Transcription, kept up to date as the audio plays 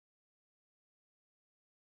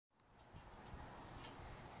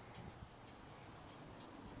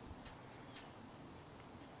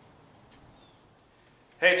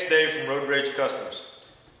Hey, it's Dave from Road Rage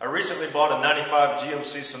Customs. I recently bought a 95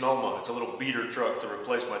 GMC Sonoma. It's a little beater truck to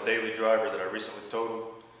replace my daily driver that I recently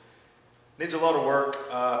totaled. Needs a lot of work.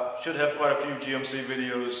 Should have quite a few GMC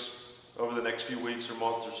videos over the next few weeks or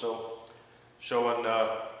months or so showing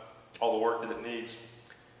all the work that it needs.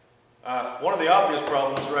 One of the obvious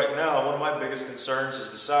problems right now, one of my biggest concerns,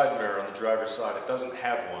 is the side mirror on the driver's side. It doesn't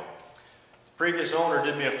have one. The previous owner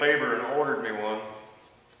did me a favor and ordered me one.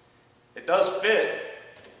 It does fit.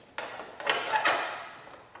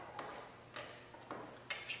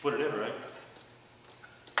 Put it in right.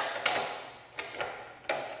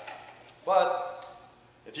 But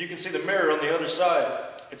if you can see the mirror on the other side,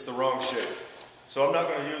 it's the wrong shape. So I'm not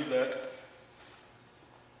going to use that.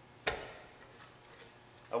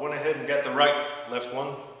 I went ahead and got the left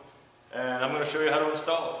one, and I'm going to show you how to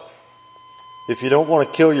install it. If you don't want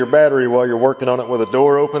to kill your battery while you're working on it with a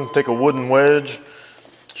door open, take a wooden wedge,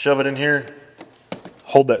 shove it in here,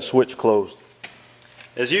 hold that switch closed.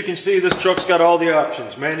 As you can see, this truck's got all the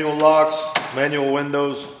options. Manual locks, manual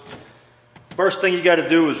windows. First thing you got to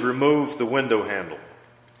do is remove the window handle.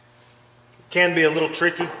 It can be a little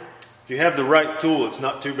tricky. If you have the right tool, it's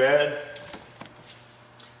not too bad.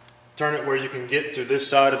 Turn it where you can get to this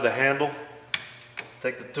side of the handle.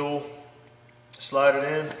 Take the tool, slide it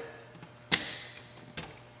in.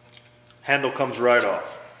 Handle comes right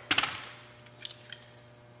off.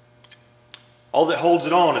 All that holds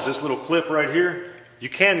it on is this little clip right here. You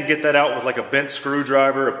can get that out with like a bent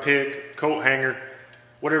screwdriver, a pick, coat hanger,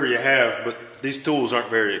 whatever you have, but these tools aren't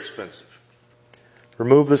very expensive.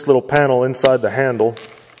 Remove this little panel inside the handle.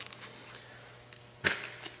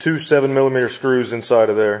 2 7mm screws inside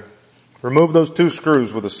of there. Remove those 2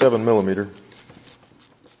 screws with a 7mm.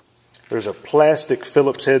 There's a plastic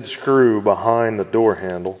Phillips head screw behind the door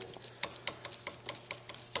handle.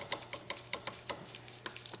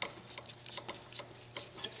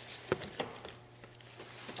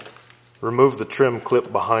 Remove the trim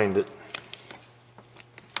clip behind it.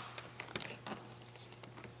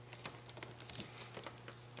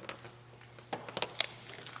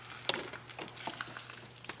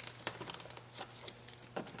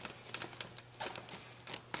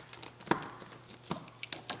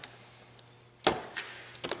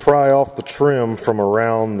 Pry off the trim from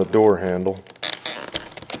around the door handle.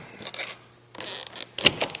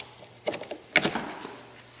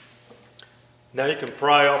 Now you can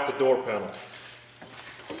pry off the door panel.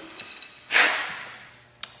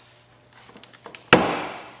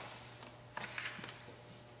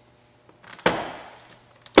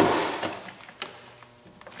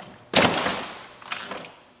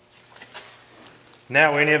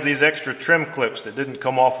 Now any of these extra trim clips that didn't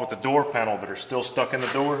come off with the door panel that are still stuck in the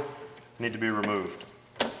door need to be removed.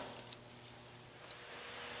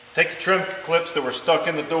 Take the trim clips that were stuck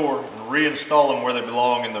in the door and reinstall them where they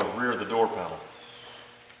belong in the rear of the door panel.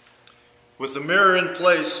 With the mirror in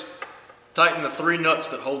place, tighten the 3 nuts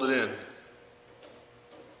that hold it in.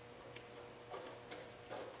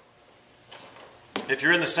 If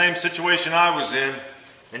you're in the same situation I was in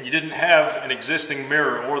and you didn't have an existing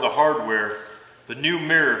mirror or the hardware, the new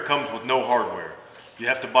mirror comes with no hardware. You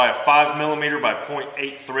have to buy a 5mm by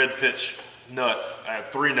 0.8 thread pitch nut,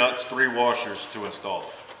 3 nuts, 3 washers to install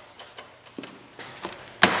it.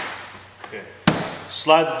 Okay.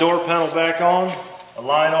 Slide the door panel back on,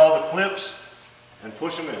 align all the clips, and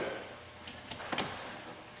push them in.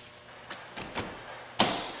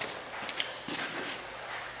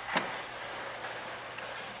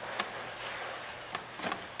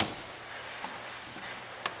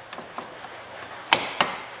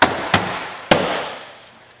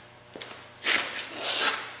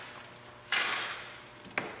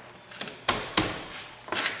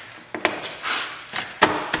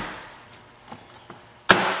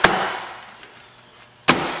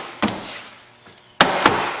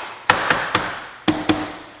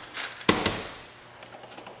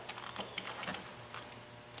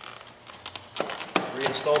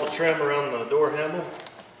 Reinstall the trim around the door handle.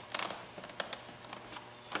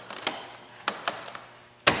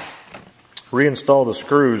 Reinstall the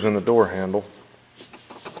screws in the door handle.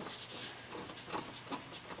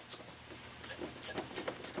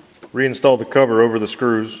 Reinstall the cover over the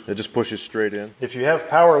screws. It just pushes straight in. If you have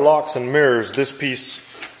power locks and mirrors, this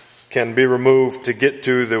piece can be removed to get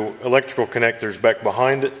to the electrical connectors back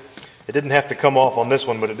behind it. It didn't have to come off on this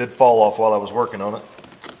one, but it did fall off while I was working on it.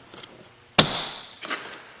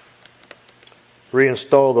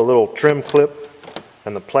 Reinstall the little trim clip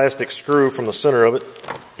and the plastic screw from the center of it.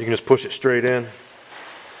 You can just push it straight in.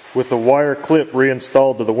 With the wire clip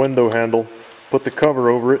reinstalled to the window handle, put the cover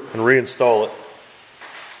over it and reinstall it.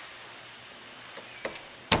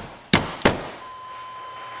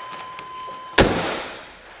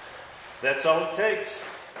 That's all it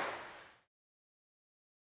takes.